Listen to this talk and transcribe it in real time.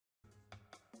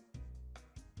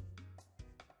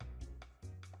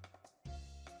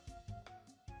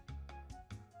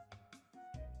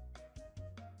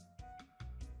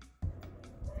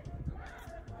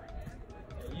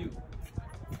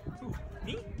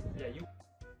Me? Yeah, you.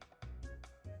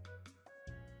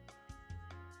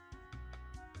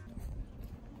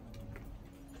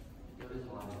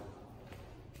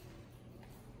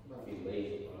 Might be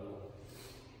late,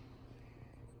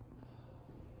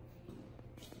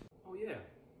 Oh yeah,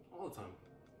 all the time.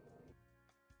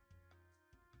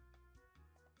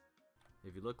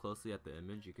 If you look closely at the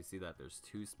image, you can see that there's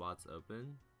 2 spots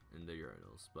open in the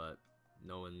urinals, but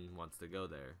no one wants to go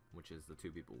there, which is the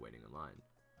 2 people waiting in line,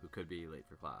 who could be late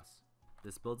for class.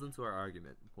 This builds into our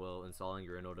argument, will installing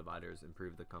urinal dividers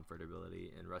improve the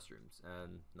comfortability in restrooms?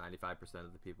 And 95%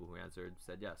 of the people who answered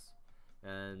said yes.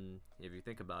 And if you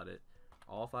think about it,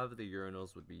 all 5 of the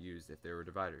urinals would be used if there were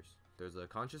dividers. There's a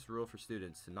conscious rule for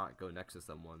students to not go next to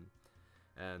someone,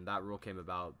 and that rule came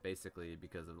about basically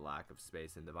because of the lack of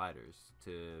space in dividers,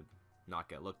 to not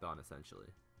get looked on essentially.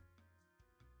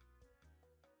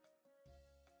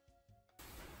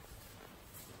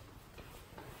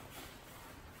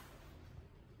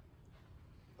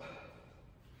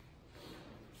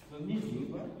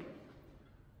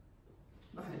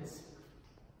 Nice.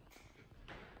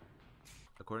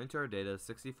 According to our data,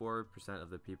 64% of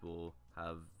the people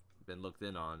have been looked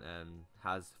in on and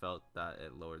has felt that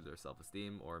it lowered their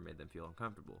self-esteem or made them feel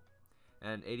uncomfortable.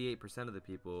 And 88% of the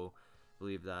people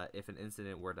believe that if an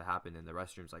incident were to happen in the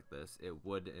restrooms like this, it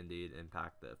would indeed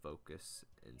impact the focus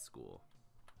in school.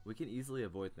 We can easily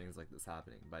avoid things like this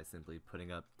happening by simply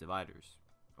putting up dividers,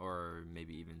 or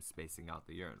maybe even spacing out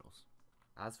the urinals.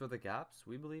 As for the gaps,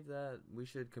 we believe that we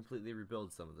should completely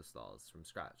rebuild some of the stalls from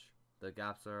scratch. The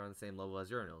gaps are on the same level as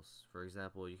urinals. For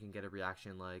example, you can get a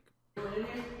reaction like, Hey,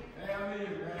 I'm in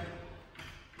here, man.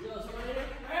 Yo, someone here?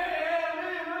 Hey, I'm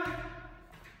in, man.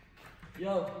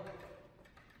 Yo.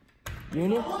 You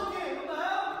in here? What the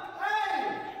hell? Hey!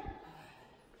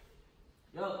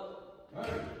 Yo.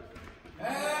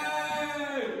 Hey!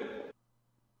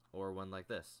 or one like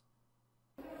this.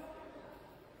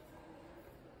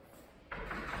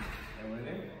 Anyone in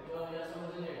here? Yo, yeah,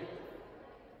 someone's in here.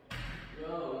 Yo,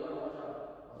 watch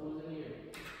out. Someone's in here.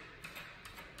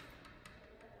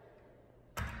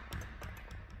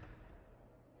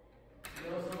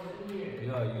 Yo, someone's in here.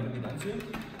 Yo, you gonna be done soon?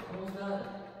 Someone's done.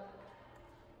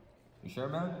 You sure,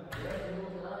 man? Yeah,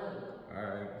 someone's done.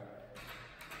 Alright.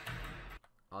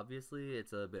 Obviously,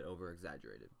 it's a bit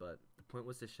over-exaggerated, but the point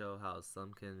was to show how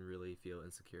some can really feel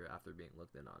insecure after being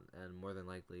looked in on, and more than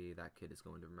likely that kid is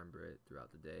going to remember it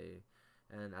throughout the day.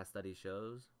 And as study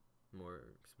shows,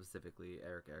 more specifically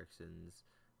Erik Erikson's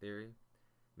theory,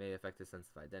 may affect his sense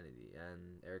of identity,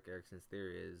 and Erik Erikson's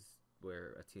theory is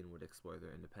where a teen would explore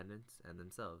their independence and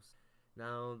themselves.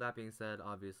 Now, that being said,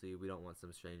 obviously we don't want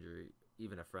some stranger,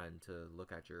 even a friend, to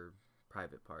look at your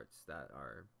private parts that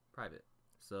are private.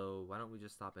 So why don't we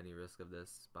just stop any risk of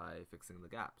this by fixing the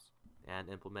gaps and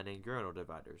implementing urinal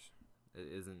dividers? It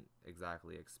isn't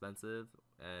exactly expensive,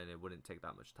 and it wouldn't take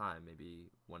that much time,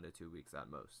 maybe 1 to 2 weeks at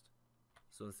most.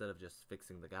 So instead of just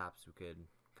fixing the gaps, we could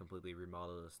completely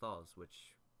remodel the stalls,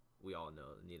 which we all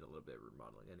know need a little bit of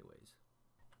remodeling anyways.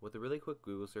 With a really quick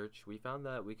Google search, we found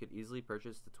that we could easily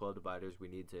purchase the 12 dividers we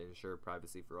need to ensure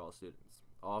privacy for all students,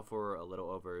 all for a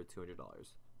little over $200.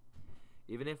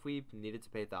 Even if we needed to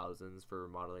pay thousands for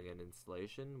remodeling and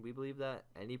installation, we believe that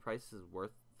any price is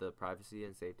worth the privacy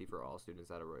and safety for all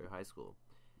students at Arroyo High School.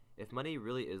 If money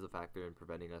really is a factor in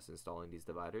preventing us installing these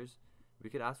dividers, we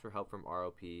could ask for help from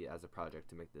ROP as a project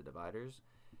to make the dividers,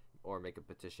 or make a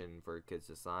petition for kids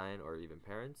to sign, or even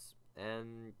parents,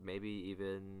 and maybe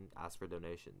even ask for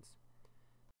donations.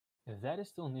 If that is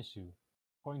still an issue,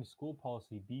 according to school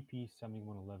policy BP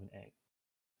 7111A,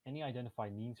 any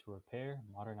identified needs for repair,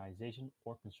 modernization,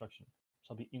 or construction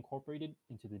shall be incorporated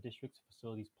into the district's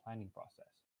facilities planning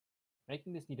process.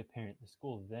 Making this need apparent, the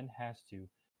school then has to,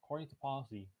 according to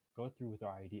policy, go through with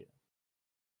our idea.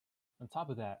 On top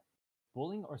of that,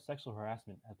 bullying or sexual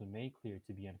harassment has been made clear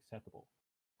to be unacceptable,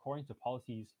 according to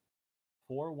policies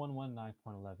 4119.11,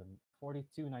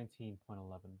 4219.11,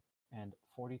 and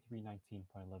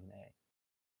 4319.11a.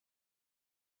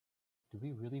 Do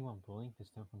we really want bullying to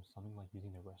stem from something like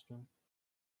using the restroom?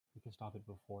 We can stop it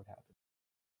before it happens.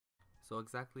 So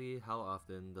exactly how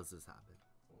often does this happen?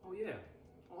 Oh yeah,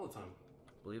 all the time.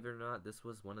 Believe it or not, this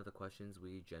was one of the questions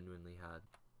we genuinely had.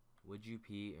 Would you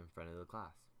pee in front of the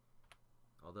class?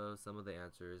 Although some of the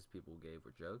answers people gave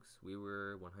were jokes, we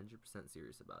were 100%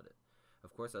 serious about it.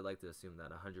 Of course, I'd like to assume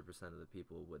that 100% of the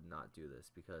people would not do this,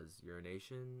 because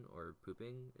urination or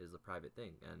pooping is a private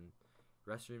thing, and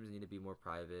restrooms need to be more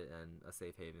private and a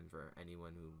safe haven for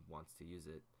anyone who wants to use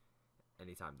it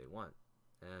anytime they want.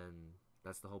 And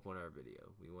that's the whole point of our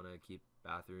video. We want to keep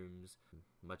bathrooms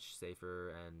much safer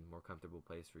and more comfortable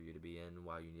place for you to be in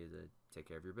while you need to take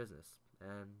care of your business.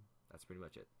 And that's pretty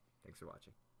much it. Thanks for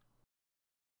watching.